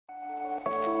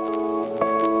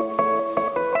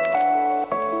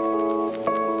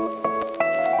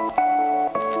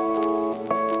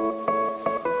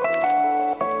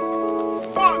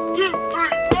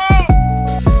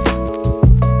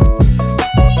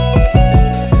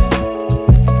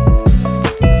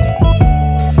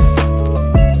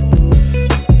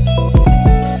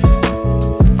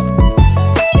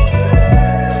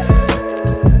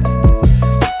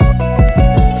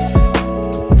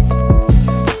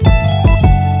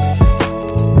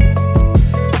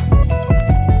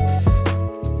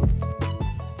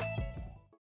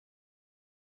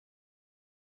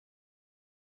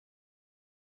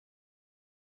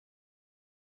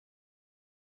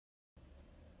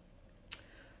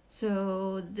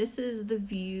So this is the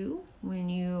view when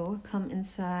you come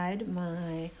inside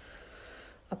my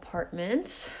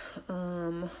apartment.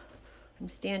 I'm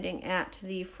standing at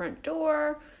the front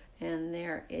door, and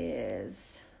there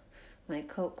is my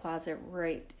coat closet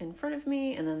right in front of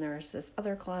me, and then there's this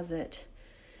other closet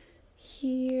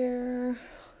here.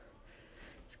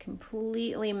 It's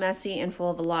completely messy and full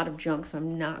of a lot of junk, so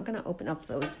I'm not going to open up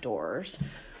those doors.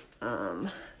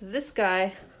 This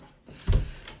guy,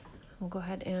 we'll go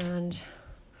ahead and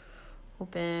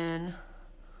open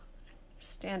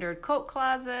standard coat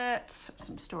closet,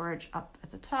 some storage up at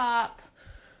the top,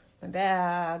 my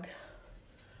bag,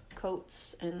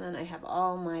 coats, and then I have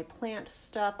all my plant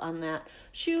stuff on that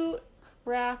shoe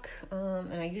rack,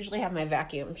 and I usually have my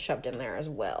vacuum shoved in there as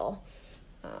well.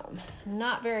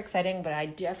 Not very exciting, but I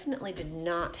definitely did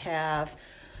not have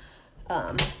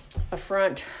a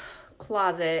front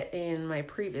closet in my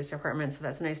previous apartment, so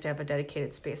that's nice to have a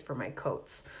dedicated space for my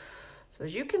coats. So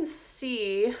as you can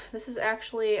see, this is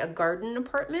actually a garden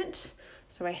apartment.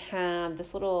 So I have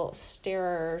this little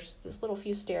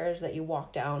few stairs that you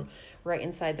walk down right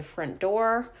inside the front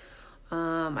door.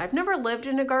 I've never lived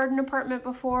in a garden apartment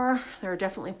before. There are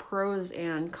definitely pros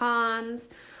and cons.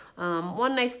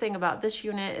 One nice thing about this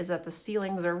unit is that the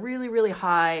ceilings are really, really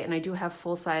high, and I do have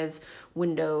full-size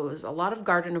windows. A lot of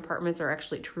garden apartments are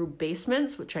actually true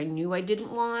basements, which I knew I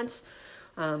didn't want.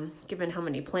 Given how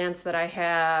many plants that I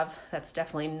have, that's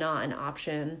definitely not an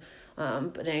option.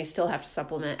 But I still have to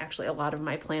supplement actually a lot of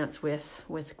my plants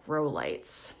with grow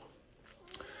lights.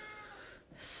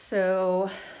 So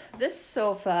this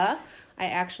sofa I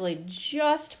actually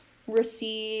just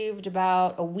received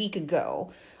about a week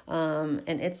ago.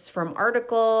 And it's from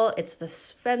Article. It's the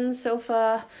Sven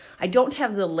sofa. I don't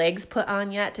have the legs put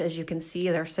on yet. As you can see,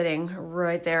 they're sitting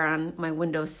right there on my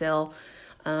windowsill.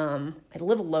 I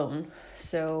live alone,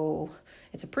 so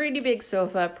it's a pretty big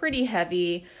sofa, pretty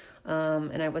heavy,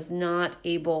 and I was not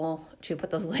able to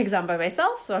put those legs on by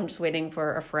myself, so I'm just waiting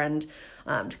for a friend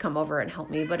to come over and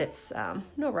help me, but it's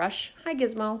no rush. Hi,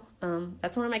 Gizmo.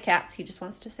 That's one of my cats. He just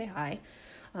wants to say hi.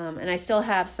 And I still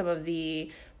have some of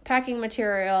the packing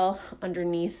material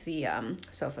underneath the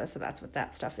sofa, so that's what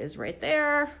that stuff is right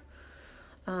there.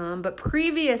 But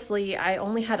previously, I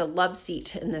only had a love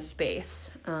seat in this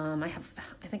space. I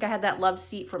think I had that love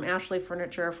seat from Ashley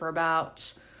Furniture for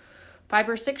about 5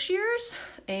 or 6 years,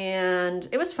 and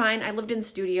it was fine. I lived in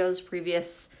studios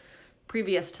previous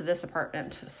to this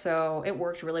apartment, so it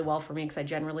worked really well for me because I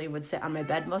generally would sit on my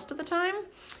bed most of the time.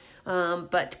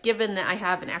 But given that I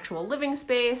have an actual living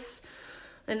space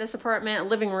in this apartment,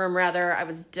 living room rather, I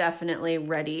was definitely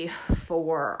ready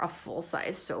for a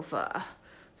full-size sofa.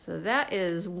 So that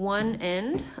is one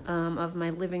end of my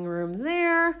living room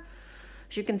there.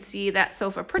 As you can see, that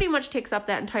sofa pretty much takes up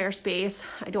that entire space.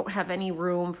 I don't have any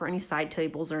room for any side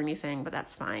tables or anything, but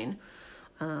that's fine.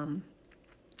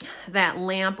 That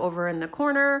lamp over in the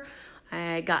corner,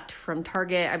 I got from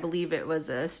Target. I believe it was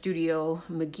a Studio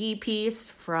McGee piece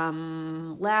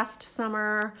from last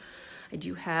summer. I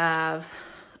do have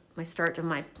my start of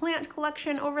my plant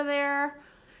collection over there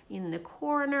in the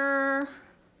corner.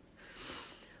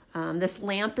 This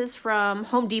lamp is from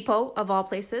Home Depot, of all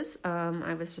places.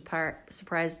 I was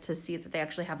surprised to see that they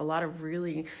actually have a lot of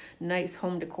really nice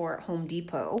home decor at Home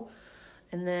Depot.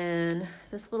 And then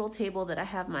this little table that I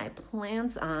have my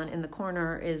plants on in the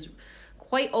corner is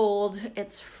quite old.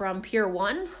 It's from Pier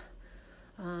 1.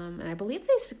 And I believe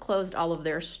they closed all of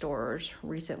their stores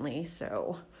recently,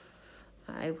 so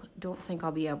I don't think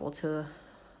I'll be able to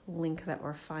link that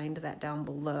or find that down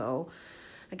below.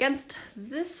 Against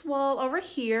this wall over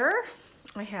here,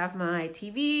 I have my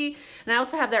TV, and I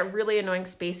also have that really annoying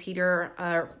space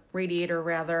heater, radiator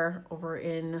rather, over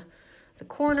in the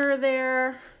corner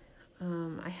there.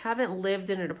 I haven't lived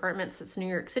in an apartment since New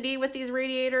York City with these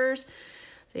radiators.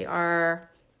 They are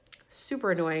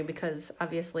super annoying because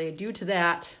obviously due to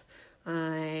that,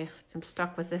 I am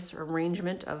stuck with this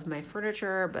arrangement of my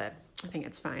furniture, but I think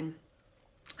it's fine.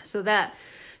 So that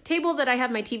table that I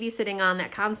have my TV sitting on,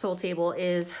 that console table,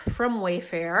 is from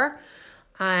Wayfair.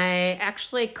 I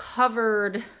actually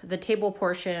covered the table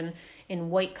portion in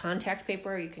white contact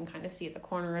paper. You can kind of see the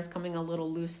corner is coming a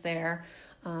little loose there.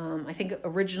 I think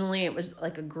originally it was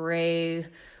like a gray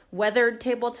weathered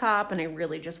tabletop, and I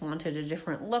really just wanted a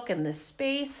different look in this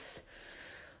space.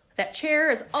 That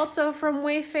chair is also from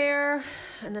Wayfair,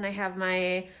 and then I have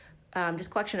my just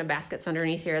collection of baskets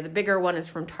underneath here. The bigger one is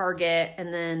from Target,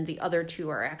 and then the other two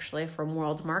are actually from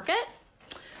World Market.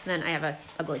 And then I have a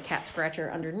ugly cat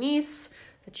scratcher underneath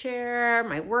the chair,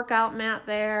 my workout mat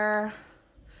there.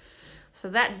 So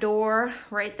that door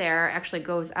right there actually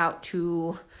goes out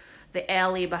to the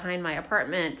alley behind my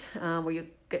apartment, where you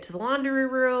get to the laundry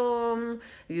room,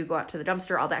 you go out to the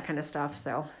dumpster, all that kind of stuff.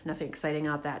 So nothing exciting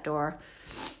out that door.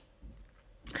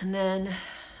 And then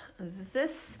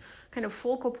this kind of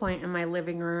focal point in my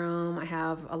living room, I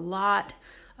have a lot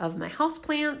of my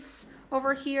houseplants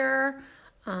over here.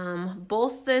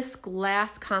 Both this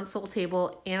glass console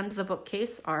table and the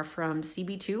bookcase are from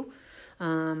CB2.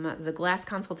 The glass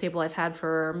console table I've had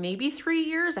for maybe 3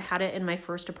 years. I had it in my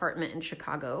first apartment in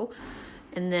Chicago.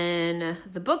 And then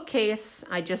the bookcase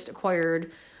I just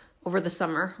acquired over the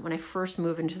summer when I first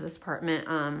moved into this apartment.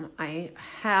 I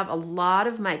have a lot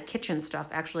of my kitchen stuff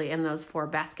actually in those 4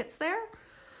 baskets there.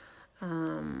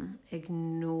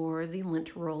 Ignore the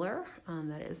lint roller.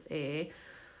 That is a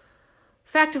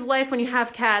fact of life when you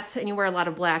have cats and you wear a lot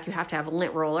of black, you have to have a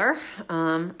lint roller,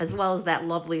 as well as that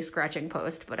lovely scratching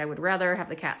post. But I would rather have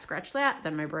the cat scratch that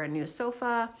than my brand new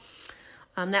sofa.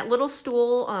 That little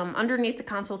stool underneath the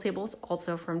console table is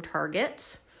also from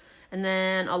Target. And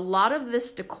then a lot of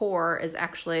this decor is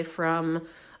actually from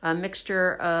a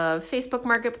mixture of Facebook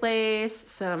Marketplace,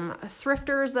 some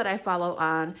thrifters that I follow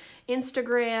on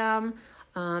Instagram,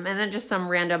 and then just some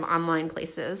random online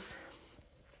places.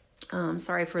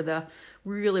 Sorry for the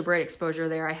really bright exposure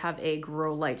there. I have a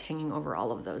grow light hanging over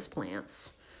all of those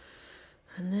plants.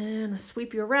 And then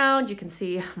sweep you around, you can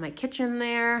see my kitchen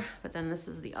there, but then this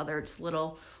is the other just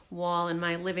little wall in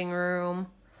my living room.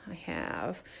 I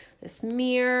have this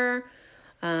mirror.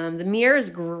 The mirror is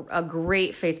a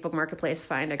great Facebook Marketplace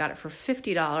find. I got it for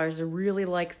 $50. I really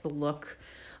like the look.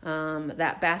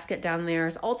 That basket down there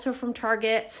is also from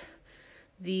Target.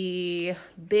 The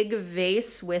big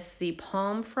vase with the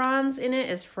palm fronds in it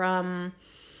is from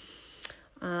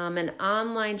an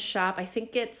online shop. I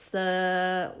think it's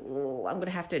I'm going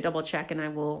to have to double check and I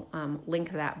will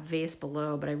link that vase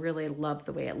below, but I really love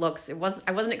the way it looks. I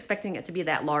wasn't expecting it to be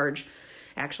that large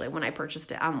actually when I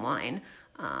purchased it online.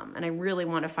 And I really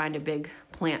want to find a big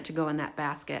plant to go in that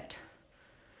basket.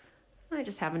 I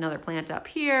just have another plant up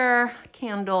here, a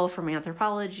candle from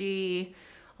Anthropologie,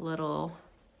 a little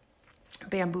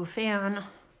bamboo fan,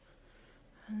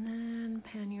 and then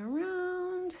pan you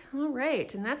around. All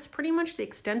right, and that's pretty much the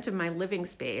extent of my living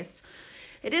space.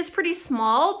 It is pretty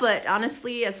small, but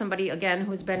honestly, as somebody, again,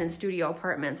 who's been in studio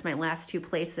apartments, my last 2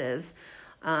 places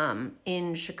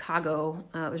in Chicago,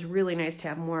 it was really nice to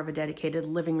have more of a dedicated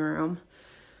living room.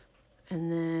 And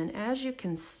then as you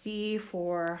can see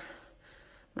for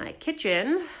my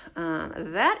kitchen,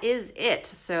 that is it.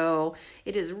 So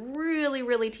it is really,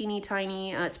 really teeny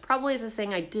tiny. It's probably the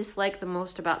thing I dislike the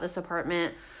most about this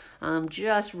apartment.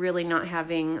 Just really not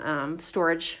having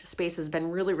storage space has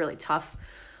been really, really tough.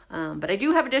 But I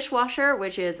do have a dishwasher,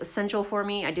 which is essential for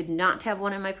me. I did not have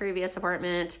one in my previous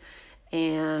apartment,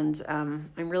 and I'm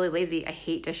really lazy. I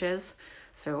hate dishes.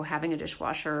 So having a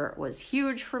dishwasher was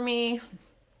huge for me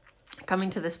coming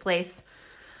to this place.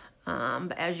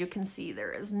 But as you can see,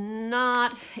 there is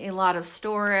not a lot of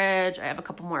storage. I have a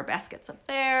couple more baskets up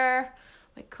there,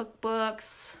 my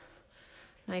cookbooks,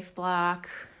 knife block,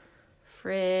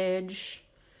 fridge.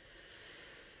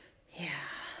 Yeah,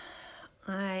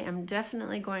 I am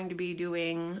definitely going to be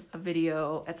doing a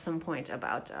video at some point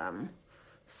about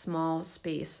small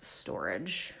space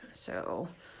storage. So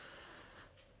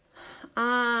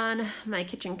on my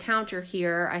kitchen counter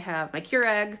here, I have my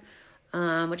Keurig,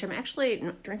 which I'm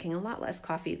actually drinking a lot less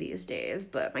coffee these days,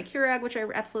 but my Keurig, which I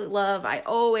absolutely love. I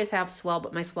always have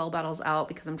my swell bottles out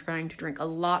because I'm trying to drink a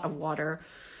lot of water.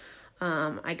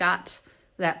 I got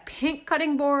that pink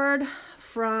cutting board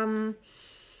from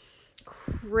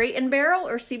Crate & Barrel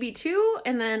or CB2,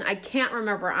 and then I can't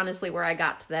remember honestly where I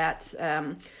got that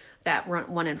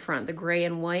one in front, the gray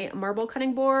and white marble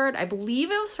cutting board. I believe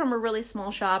it was from a really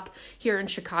small shop here in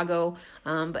Chicago,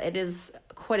 but it is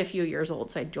quite a few years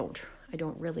old, so I don't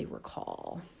really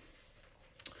recall.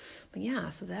 But yeah,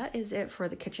 so that is it for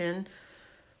the kitchen.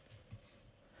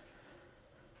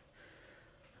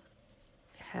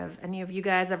 Have any of you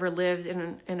guys ever lived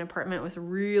in an apartment with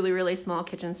really, really small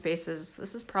kitchen spaces?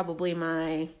 This is probably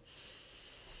my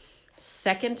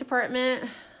second apartment,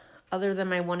 other than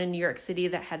my one in New York City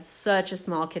that had such a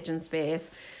small kitchen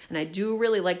space. And I do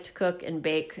really like to cook and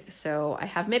bake, so I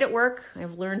have made it work.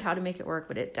 I've learned how to make it work,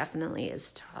 but it definitely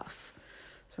is tough.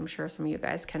 So I'm sure some of you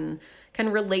guys can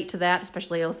relate to that,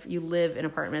 especially if you live in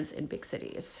apartments in big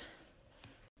cities.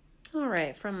 All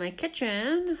right, from my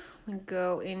kitchen, we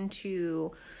go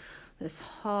into this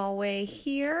hallway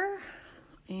here,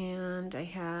 and I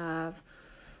have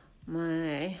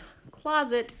my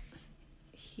closet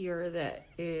here that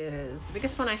is the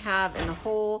biggest one I have in the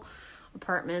whole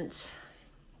apartment.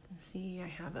 You can see I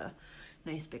have a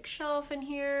nice big shelf in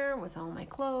here with all my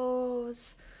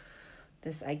clothes.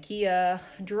 this IKEA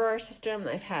drawer system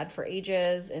that I've had for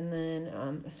ages, and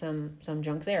then some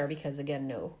junk there because, again,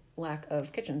 no lack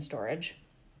of kitchen storage.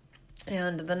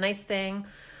 And the nice thing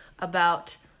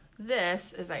about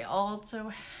this is I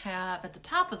also have at the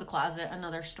top of the closet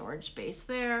another storage space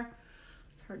there.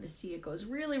 It's hard to see. It goes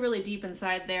really, really deep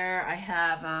inside there. I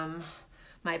have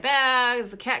my bags,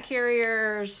 the cat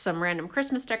carriers, some random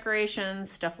Christmas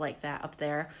decorations, stuff like that up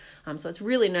there. So it's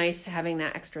really nice having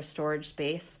that extra storage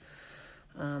space.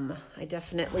 I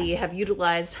definitely have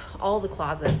utilized all the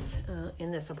closets in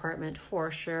this apartment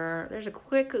for sure. There's a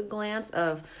quick glance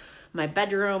of my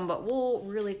bedroom, but we'll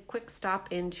really quick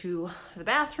stop into the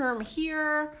bathroom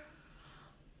here.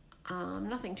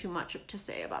 Nothing too much to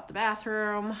say about the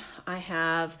bathroom. I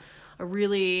have a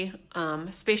really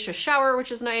spacious shower,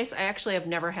 which is nice. I actually have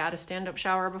never had a stand-up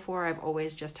shower before. I've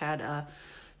always just had a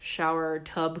shower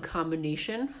tub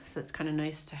combination. So it's kind of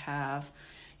nice to have,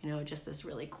 just this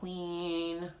really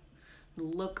clean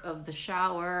look of the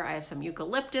shower. I have some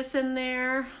eucalyptus in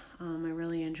there. I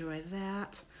really enjoy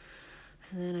that.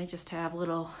 And then I just have a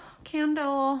little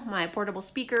candle, my portable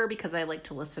speaker, because I like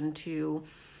to listen to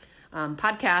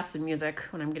podcasts and music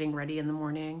when I'm getting ready in the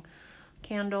morning.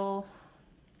 Candle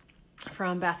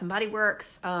from Bath & Body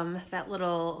Works, that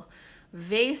little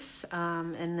vase,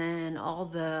 and then all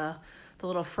the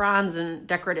little fronds and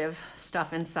decorative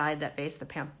stuff inside that vase, the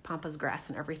pampas grass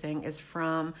and everything, is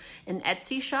from an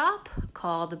Etsy shop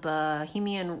called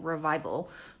Bohemian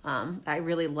Revival. I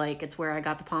really like. It's where I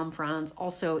got the palm fronds,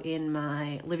 also in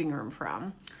my living room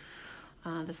from.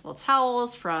 This little towel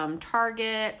is from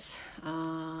Target.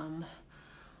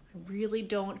 I really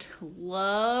don't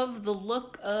love the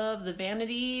look of the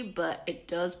vanity, but it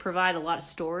does provide a lot of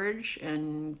storage,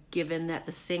 and given that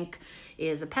the sink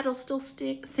is a pedestal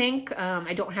sink,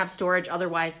 I don't have storage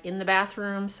otherwise in the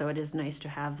bathroom, so it is nice to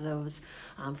have those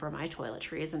for my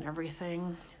toiletries and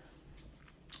everything.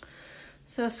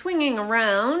 So swinging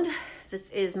around, this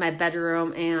is my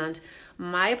bedroom, and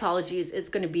my apologies, it's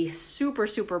going to be super,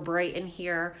 super bright in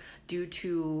here due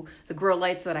to the grow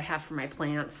lights that I have for my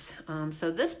plants.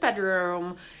 So this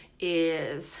bedroom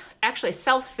is actually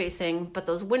south-facing, but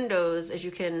those windows, as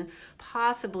you can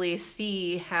possibly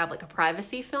see, have like a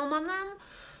privacy film on them.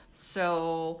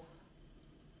 So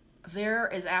there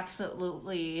is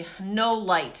absolutely no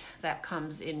light that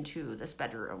comes into this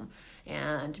bedroom.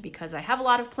 And because I have a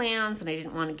lot of plants and I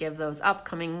didn't want to give those up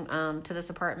coming to this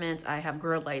apartment, I have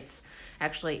grow lights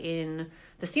actually in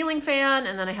the ceiling fan,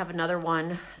 and then I have another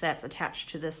one that's attached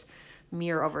to this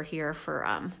mirror over here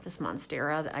for this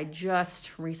Monstera that I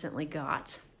just recently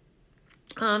got.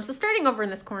 So starting over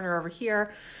in this corner over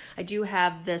here, I do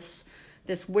have this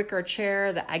wicker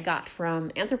chair that I got from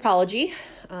Anthropologie.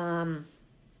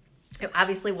 It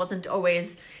obviously wasn't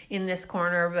always in this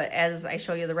corner, but as I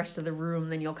show you the rest of the room,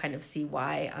 then you'll kind of see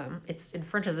why it's in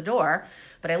front of the door.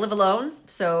 But I live alone,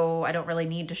 so I don't really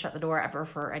need to shut the door ever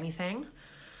for anything.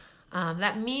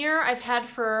 That mirror I've had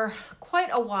for quite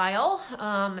a while.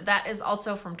 That is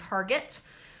also from Target.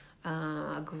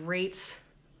 Great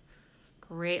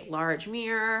large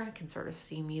mirror. You can sort of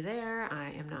see me there.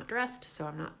 I am not dressed, so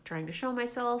I'm not trying to show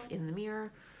myself in the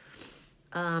mirror.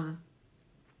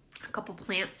 A couple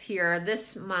plants here.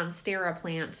 This Monstera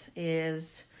plant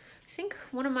is, I think,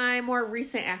 one of my more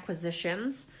recent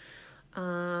acquisitions.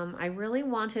 I really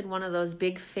wanted one of those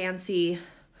big fancy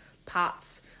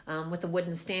pots with a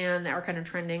wooden stand that are kind of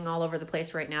trending all over the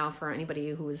place right now for anybody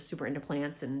who is super into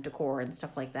plants and decor and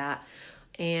stuff like that.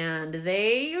 And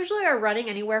they usually are running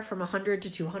anywhere from $100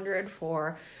 to $200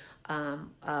 for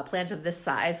a plant of this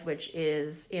size, which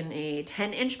is in a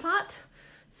 10-inch pot.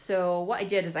 So what I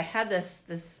did is I had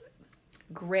this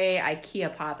gray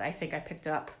IKEA pot that I think I picked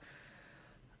up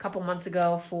a couple months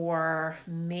ago for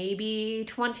maybe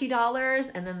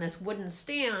 $20, and then this wooden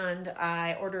stand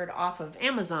I ordered off of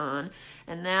Amazon,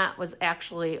 and that was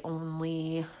actually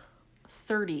only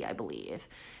 $30, I believe.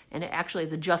 And it actually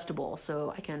is adjustable,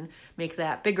 so I can make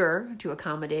that bigger to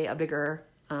accommodate a bigger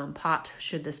pot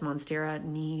should this Monstera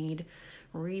need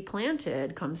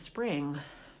replanted come spring.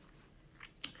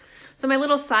 So my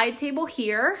little side table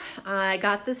here, I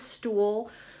got this stool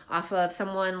off of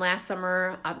someone last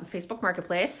summer on Facebook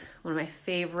Marketplace, one of my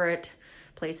favorite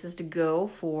places to go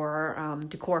for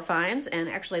decor finds. And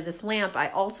actually this lamp I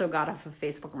also got off of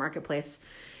Facebook Marketplace.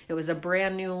 It was a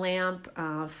brand new lamp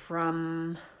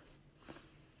from,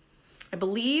 I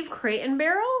believe, Crate &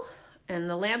 Barrel. And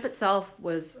the lamp itself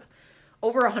was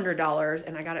over $100,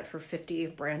 and I got it for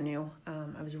 $50, brand new.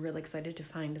 I was really excited to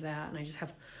find that, and I just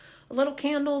have a little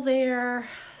candle there,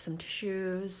 some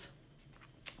tissues,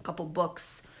 a couple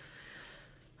books.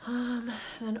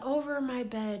 Then over my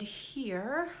bed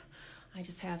here, I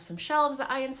just have some shelves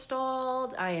that I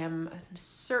installed. I am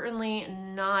certainly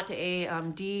not a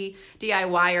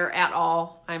DIYer at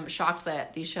all. I'm shocked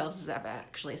that these shelves have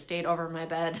actually stayed over my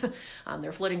bed.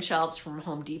 They're floating shelves from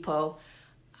Home Depot.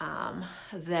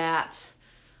 That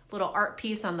little art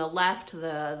piece on the left,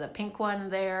 the pink one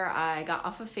there, I got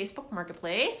off of Facebook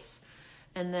Marketplace.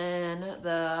 And then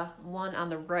the one on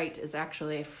the right is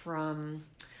actually from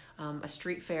a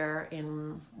street fair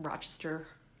in Rochester,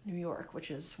 New York,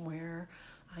 which is where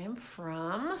I am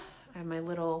from. I have my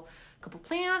little couple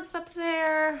plants up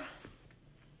there.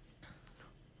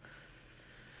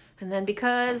 And then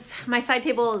because my side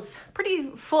table is pretty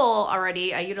full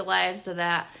already, I utilized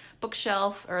that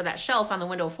bookshelf or that shelf on the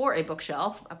window for a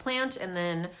bookshelf, a plant, and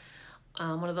then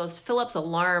one of those Philips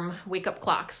alarm wake up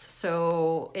clocks.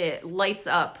 So it lights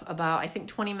up about, I think,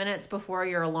 20 minutes before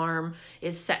your alarm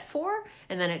is set for,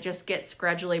 and then it just gets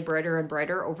gradually brighter and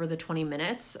brighter over the 20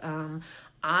 minutes.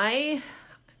 I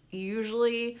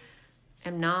usually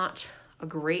am not a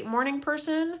great morning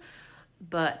person,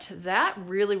 but that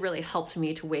really, really helped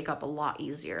me to wake up a lot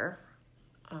easier.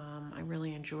 I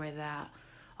really enjoy that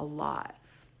a lot.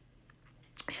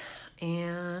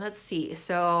 And let's see.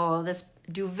 So this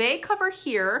duvet cover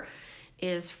here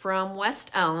is from West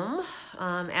Elm,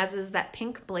 as is that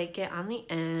pink blanket on the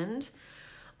end.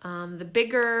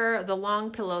 The long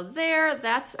pillow there,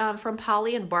 that's from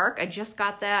Polly and Bark. I just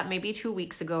got that maybe 2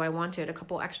 weeks ago. I wanted a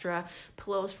couple extra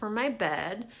pillows for my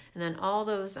bed. And then all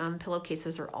those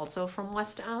pillowcases are also from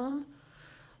West Elm.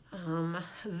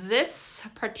 This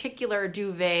particular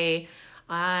duvet,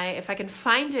 if I can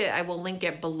find it, I will link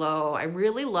it below. I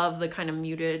really love the kind of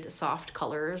muted, soft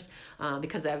colors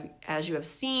because as you have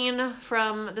seen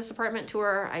from this apartment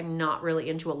tour, I'm not really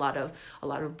into a lot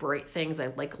of bright things. I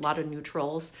like a lot of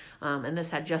neutrals, and this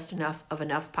had just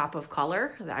enough pop of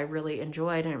color that I really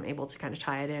enjoyed, and I'm able to kind of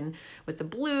tie it in with the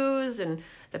blues and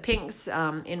the pinks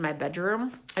in my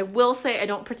bedroom. I will say I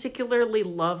don't particularly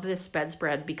love this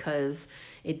bedspread because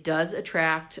it does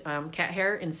attract cat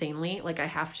hair insanely. Like I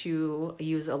have to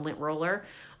use a lint roller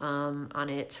on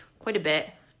it quite a bit.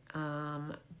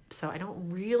 So I don't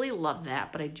really love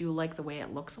that, but I do like the way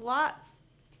it looks a lot.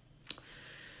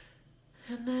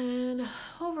 And then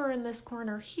over in this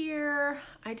corner here,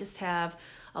 I just have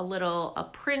a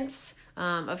print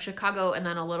of Chicago and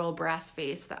then a little brass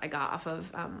vase that I got off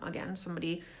of, again,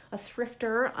 a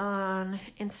thrifter on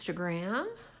Instagram.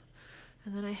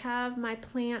 And then I have my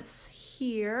plants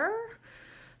here.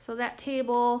 So that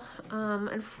table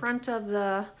in front of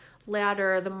the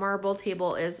ladder, the marble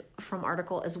table is from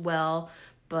Article as well.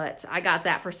 But I got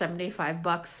that for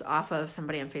 $75 off of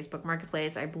somebody on Facebook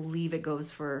Marketplace. I believe it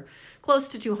goes for close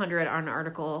to $200 on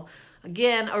Article.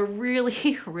 Again, a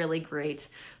really, really great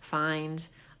find.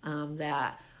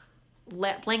 That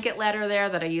blanket ladder there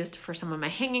that I used for some of my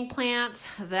hanging plants.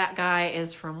 That guy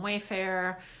is from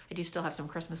Wayfair. I do still have some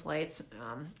Christmas lights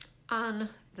on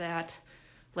that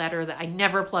ladder that I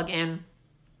never plug in,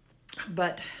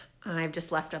 but I've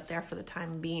just left up there for the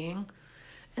time being.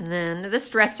 And then this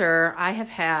dresser I have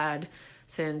had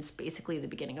since basically the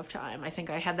beginning of time. I think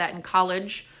I had that in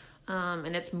college,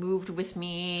 and it's moved with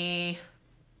me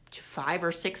to 5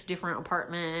 or 6 different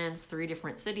apartments, 3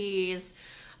 different cities.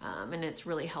 And it's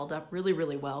really held up really,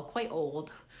 really well, quite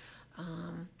old.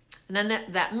 And then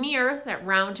that mirror, that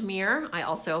round mirror, I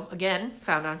also, again,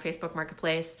 found on Facebook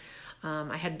Marketplace.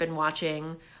 I had been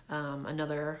watching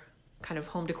another kind of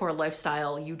home decor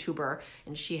lifestyle YouTuber,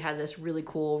 and she had this really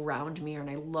cool round mirror,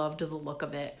 and I loved the look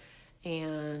of it.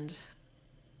 And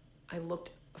I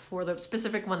looked for the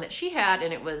specific one that she had,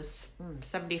 and it was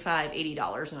 $75,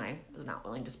 $80, and I was not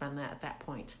willing to spend that at that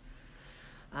point.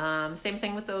 Same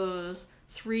thing with those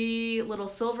 3 little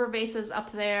silver vases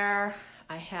up there.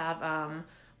 I have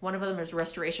one of them is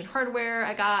Restoration Hardware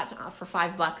I got for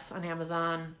 $5 on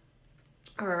Amazon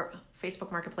or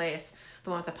Facebook Marketplace. The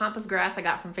one with the pampas grass I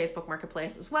got from Facebook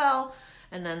Marketplace as well.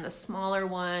 And then the smaller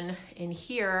one in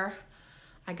here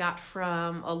I got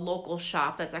from a local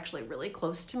shop that's actually really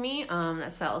close to me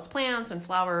that sells plants and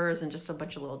flowers and just a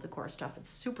bunch of little decor stuff. It's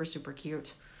super, super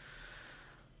cute.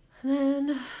 And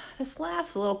then this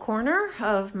last little corner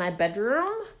of my bedroom,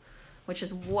 which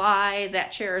is why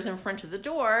that chair is in front of the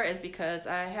door, is because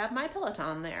I have my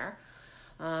Peloton there.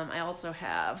 I also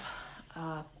have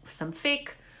some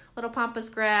fake little pampas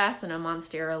grass and a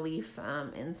monstera leaf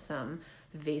in some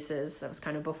vases. That was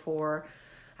kind of before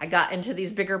I got into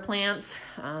these bigger plants,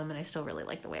 and I still really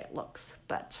like the way it looks.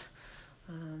 But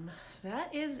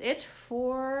that is it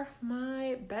for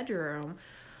my bedroom.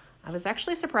 I was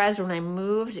actually surprised when I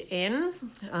moved in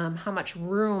how much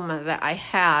room that I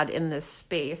had in this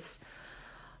space.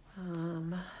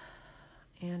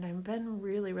 And I've been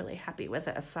really, really happy with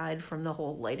it, aside from the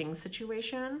whole lighting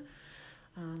situation.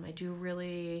 I do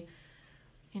really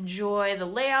enjoy the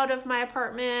layout of my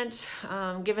apartment.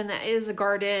 Given that it is a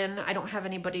garden, I don't have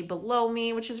anybody below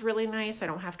me, which is really nice. I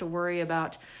don't have to worry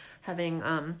about having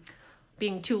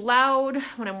being too loud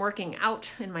when I'm working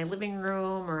out in my living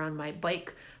room or on my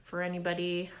bike for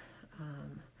anybody.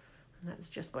 And that's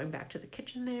just going back to the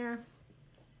kitchen there.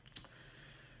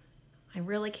 I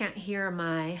really can't hear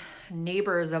my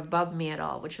neighbors above me at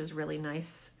all, which is really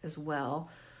nice as well.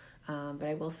 But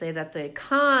I will say that the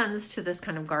cons to this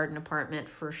kind of garden apartment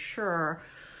for sure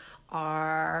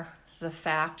are the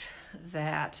fact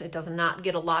that it does not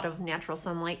get a lot of natural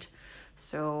sunlight.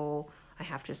 So I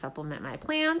have to supplement my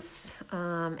plants.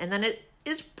 And then it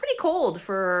is pretty cold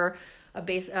for a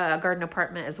garden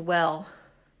apartment as well.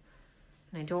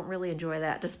 And I don't really enjoy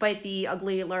that, despite the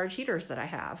ugly large heaters that I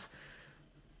have.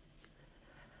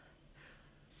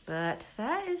 But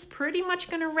that is pretty much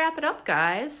going to wrap it up,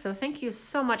 guys. So thank you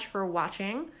so much for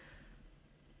watching.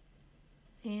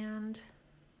 And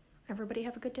everybody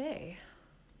have a good day.